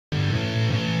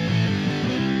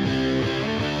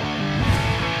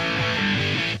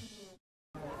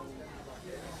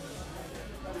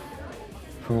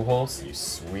Pujols, you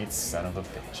sweet son of a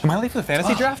bitch. Am I late for the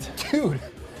fantasy draft? Dude,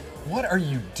 what are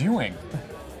you doing?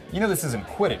 You know this isn't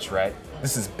Quidditch, right?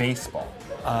 This is baseball.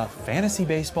 Fantasy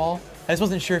baseball? I just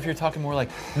wasn't sure if you're talking more like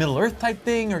Middle-earth type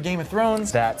thing or Game of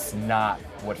Thrones. That's not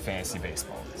what fantasy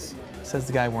baseball is. Says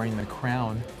the guy wearing the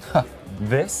crown.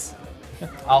 This,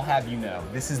 I'll have you know,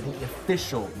 this is the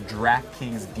official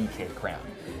DraftKings DK crown.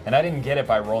 And I didn't get it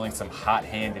by rolling some hot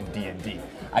hand in D&D.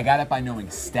 I got it by knowing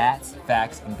stats,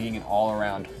 facts, and being an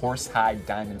all-around horsehide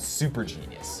diamond super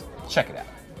genius. Check it out.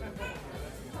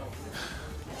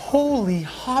 Holy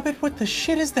hobbit, what the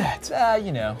shit is that?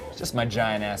 You know, just my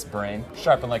giant-ass brain,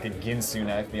 sharpened like a Ginsu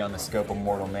knife beyond the scope of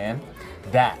mortal man.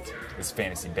 That is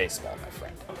fantasy baseball, my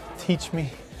friend. Teach me.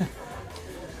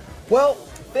 Well,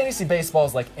 fantasy baseball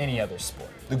is like any other sport.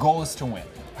 The goal is to win.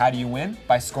 How do you win?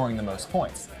 By scoring the most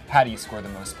points. How do you score the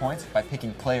most points? By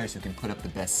picking players who can put up the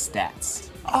best stats.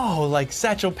 Oh, like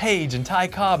Satchel Paige and Ty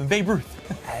Cobb and Babe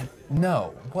Ruth.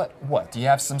 No. What? Do you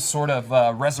have some sort of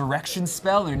resurrection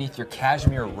spell underneath your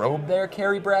cashmere robe there,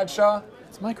 Carrie Bradshaw?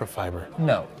 It's microfiber.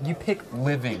 No, you pick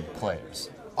living players.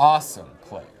 Awesome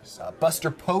players.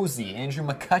 Buster Posey, Andrew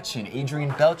McCutcheon,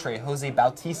 Adrian Beltre, Jose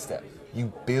Bautista.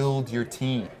 You build your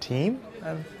team. Team?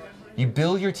 You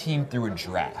build your team through a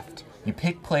draft. You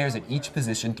pick players at each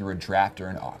position through a draft or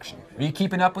an auction. Are you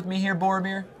keeping up with me here,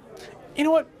 Boromir? You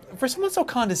know what? For someone so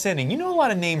condescending, you know a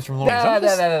lot of names from Lord of the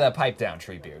Rings. Pipe down,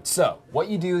 Treebeard. So, what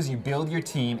you do is you build your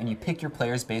team and you pick your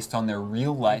players based on their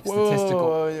real-life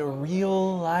statistical...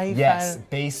 Real life? Yes,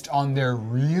 based on their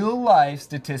real-life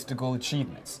statistical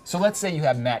achievements. So let's say you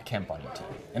have Matt Kemp on your team,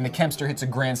 and the Kempster hits a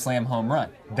Grand Slam home run.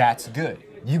 That's good.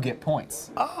 You get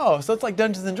points. Oh, so it's like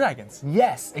Dungeons and Dragons.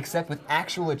 Yes, except with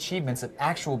actual achievements of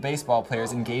actual baseball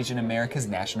players engaged in America's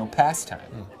national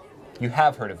pastime. You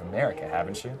have heard of America,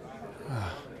 haven't you?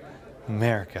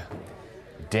 America.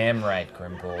 Damn right,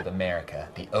 Grimgold, America,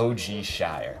 the OG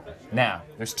Shire. Now,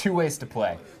 there's two ways to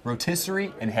play,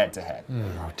 rotisserie and head-to-head.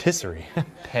 Rotisserie.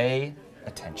 Pay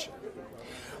attention.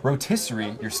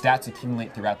 Rotisserie, your stats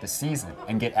accumulate throughout the season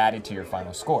and get added to your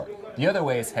final score. The other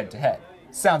way is head-to-head.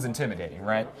 Sounds intimidating,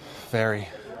 right? Very.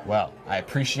 Well, I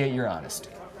appreciate your honesty.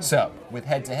 So, with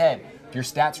head-to-head, your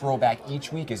stats roll back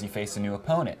each week as you face a new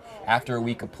opponent. After a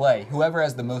week of play, whoever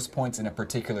has the most points in a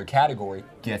particular category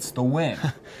gets the win.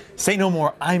 Say no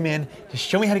more, I'm in. Just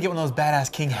show me how to get one of those badass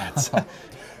king hats.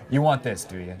 You want this,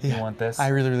 do you? Yeah, you want this? I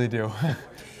really, really do.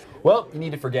 Well, you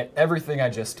need to forget everything I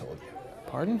just told you.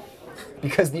 Pardon?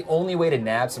 Because the only way to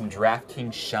nab some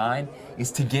DraftKings shine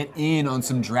is to get in on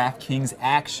some DraftKings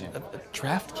action.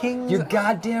 DraftKings? You're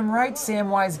goddamn right,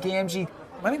 Samwise Gamgee.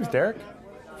 My name's Derek.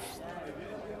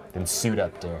 Then suit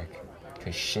up, Derek,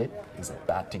 because shit is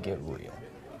about to get real.